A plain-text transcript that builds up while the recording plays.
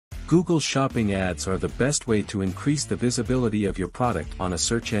Google Shopping ads are the best way to increase the visibility of your product on a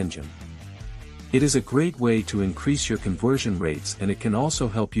search engine. It is a great way to increase your conversion rates, and it can also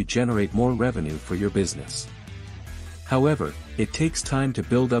help you generate more revenue for your business. However, it takes time to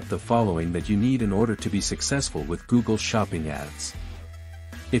build up the following that you need in order to be successful with Google Shopping ads.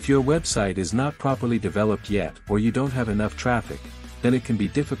 If your website is not properly developed yet, or you don't have enough traffic, then it can be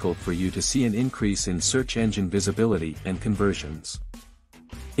difficult for you to see an increase in search engine visibility and conversions.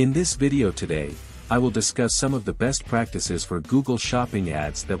 In this video today, I will discuss some of the best practices for Google Shopping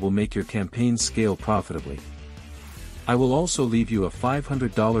ads that will make your campaigns scale profitably. I will also leave you a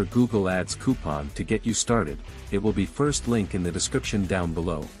 $500 Google Ads coupon to get you started. It will be first link in the description down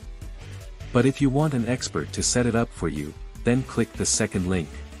below. But if you want an expert to set it up for you, then click the second link.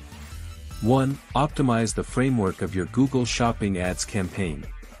 1. Optimize the framework of your Google Shopping ads campaign.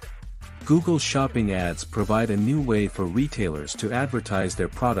 Google Shopping ads provide a new way for retailers to advertise their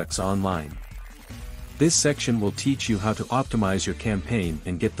products online. This section will teach you how to optimize your campaign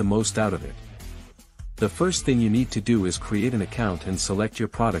and get the most out of it. The first thing you need to do is create an account and select your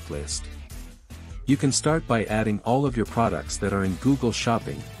product list. You can start by adding all of your products that are in Google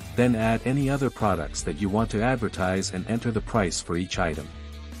Shopping, then add any other products that you want to advertise and enter the price for each item.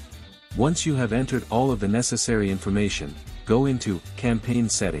 Once you have entered all of the necessary information, go into Campaign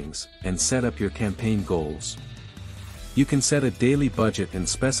Settings and set up your campaign goals. You can set a daily budget and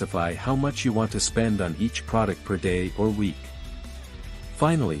specify how much you want to spend on each product per day or week.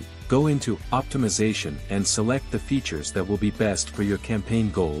 Finally, go into Optimization and select the features that will be best for your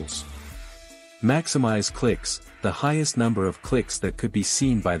campaign goals. Maximize clicks, the highest number of clicks that could be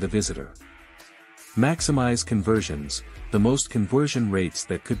seen by the visitor. Maximize conversions, the most conversion rates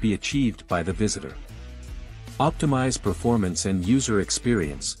that could be achieved by the visitor. Optimize performance and user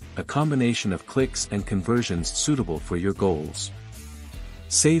experience, a combination of clicks and conversions suitable for your goals.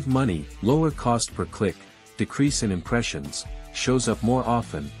 Save money, lower cost per click, decrease in impressions, shows up more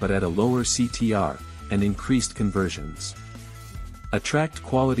often but at a lower CTR, and increased conversions. Attract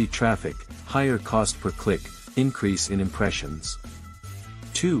quality traffic, higher cost per click, increase in impressions.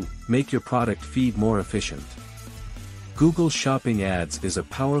 2. Make your product feed more efficient. Google Shopping ads is a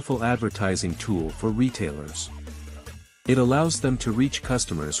powerful advertising tool for retailers. It allows them to reach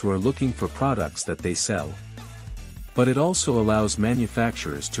customers who are looking for products that they sell. But it also allows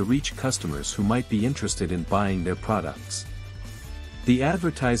manufacturers to reach customers who might be interested in buying their products. The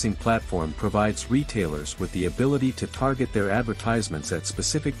advertising platform provides retailers with the ability to target their advertisements at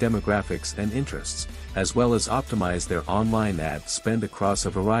specific demographics and interests, as well as optimize their online ad spend across a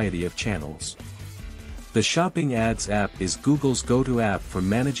variety of channels. The Shopping Ads app is Google's go-to app for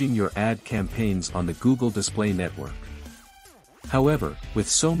managing your ad campaigns on the Google Display Network. However, with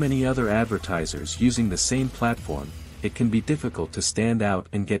so many other advertisers using the same platform, it can be difficult to stand out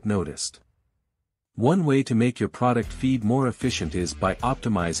and get noticed. One way to make your product feed more efficient is by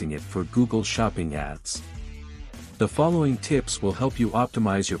optimizing it for Google Shopping ads. The following tips will help you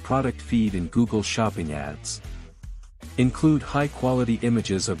optimize your product feed in Google Shopping ads. Include high-quality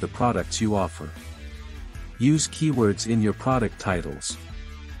images of the products you offer. Use keywords in your product titles.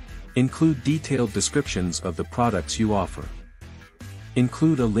 Include detailed descriptions of the products you offer.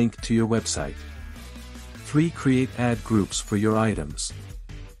 Include a link to your website. 3. Create ad groups for your items.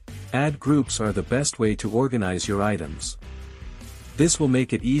 Ad groups are the best way to organize your items. This will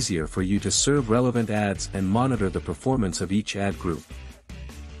make it easier for you to serve relevant ads and monitor the performance of each ad group.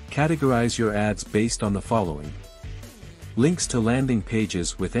 Categorize your ads based on the following: links to landing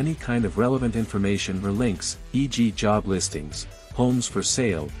pages with any kind of relevant information or links, e.g. job listings, homes for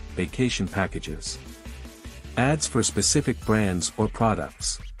sale, vacation packages. Ads for specific brands or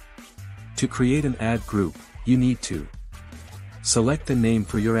products. To create an ad group, you need to select a name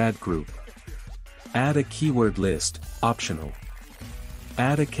for your ad group. Add a keyword list, optional.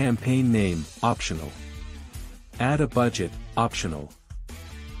 Add a campaign name, optional. Add a budget, optional.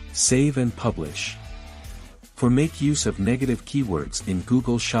 Save and publish. Make use of negative keywords in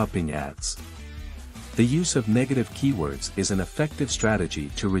Google Shopping ads. The use of negative keywords is an effective strategy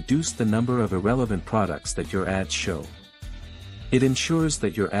to reduce the number of irrelevant products that your ads show. It ensures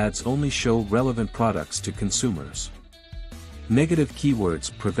that your ads only show relevant products to consumers. Negative keywords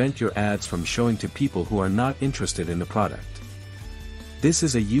prevent your ads from showing to people who are not interested in the product. This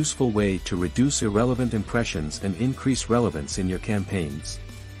is a useful way to reduce irrelevant impressions and increase relevance in your campaigns.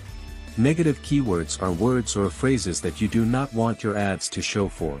 Negative keywords are words or phrases that you do not want your ads to show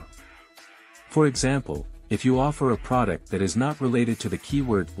for. For example, if you offer a product that is not related to the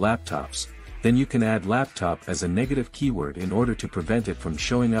keyword laptops, then you can add laptop as a negative keyword in order to prevent it from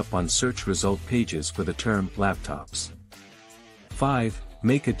showing up on search result pages for the term laptops. 5.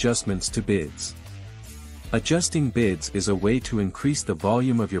 make adjustments to bids. Adjusting bids is a way to increase the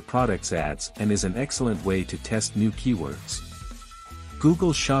volume of your product's ads and is an excellent way to test new keywords.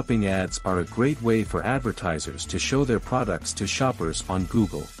 Google Shopping ads are a great way for advertisers to show their products to shoppers on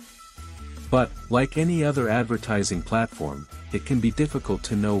Google. But, like any other advertising platform, it can be difficult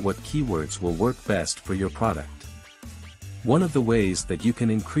to know what keywords will work best for your product. One of the ways that you can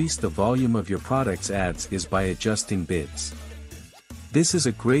increase the volume of your product's ads is by adjusting bids. This is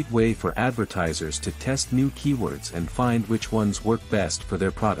a great way for advertisers to test new keywords and find which ones work best for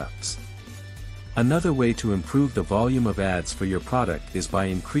their products. Another way to improve the volume of ads for your product is by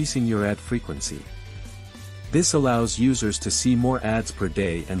increasing your ad frequency. This allows users to see more ads per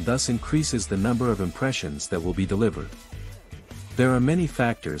day and thus increases the number of impressions that will be delivered. There are many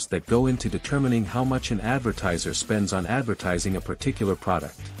factors that go into determining how much an advertiser spends on advertising a particular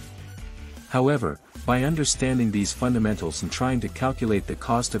product. However, by understanding these fundamentals and trying to calculate the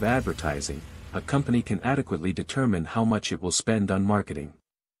cost of advertising, a company can adequately determine how much it will spend on marketing.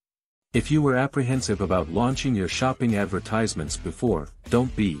 If you were apprehensive about launching your shopping advertisements before,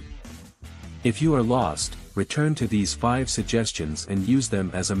 don't be. If you are lost, return to these 5 suggestions and use them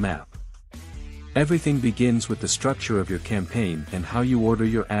as a map. Everything begins with the structure of your campaign and how you order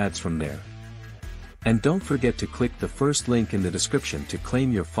your ads from there. And don't forget to click the first link in the description to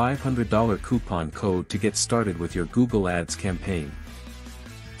claim your $500 coupon code to get started with your Google Ads campaign.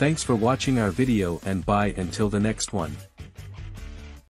 Thanks for watching our video and bye until the next one.